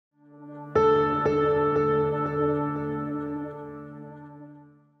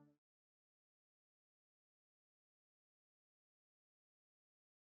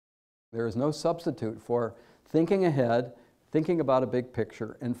There is no substitute for thinking ahead, thinking about a big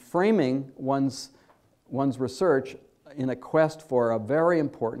picture, and framing one's research in a quest for a very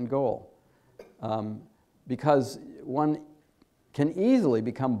important goal. Because one can easily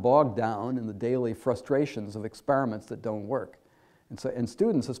become bogged down in the daily frustrations of experiments that don't work. And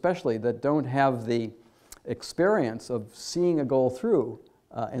students especially that don't have the experience of seeing a goal through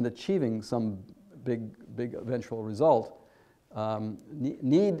and achieving some big eventual result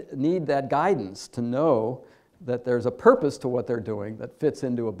need that guidance to know that there's a purpose to what they're doing that fits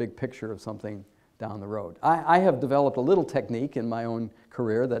into a big picture of something down the road. I have developed a little technique in my own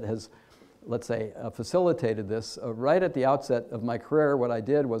career that has, let's say, facilitated this. Right at the outset of my career, what I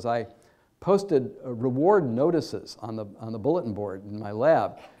did was I posted reward notices on the bulletin board in my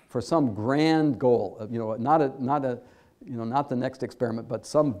lab for some grand goal. Not the next experiment, but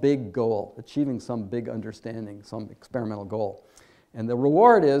some big goal, achieving some big understanding, some experimental goal. And the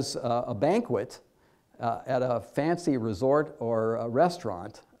reward is a banquet at a fancy resort or a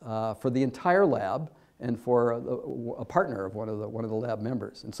restaurant for the entire lab and for a partner of one of the lab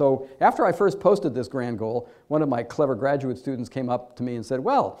members. And so after I first posted this grand goal, one of my clever graduate students came up to me and said,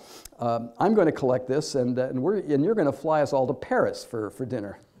 well, I'm going to collect this and you're going to fly us all to Paris for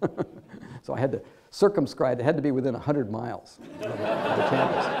dinner. So I had to circumscribe, it had to be within 100 miles of the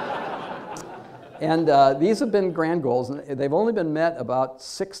campus. And these have been grand goals, and they've only been met about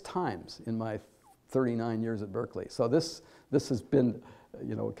 6 times in my 39 years at Berkeley. So this has been,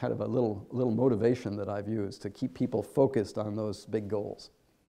 kind of a little motivation that I've used to keep people focused on those big goals.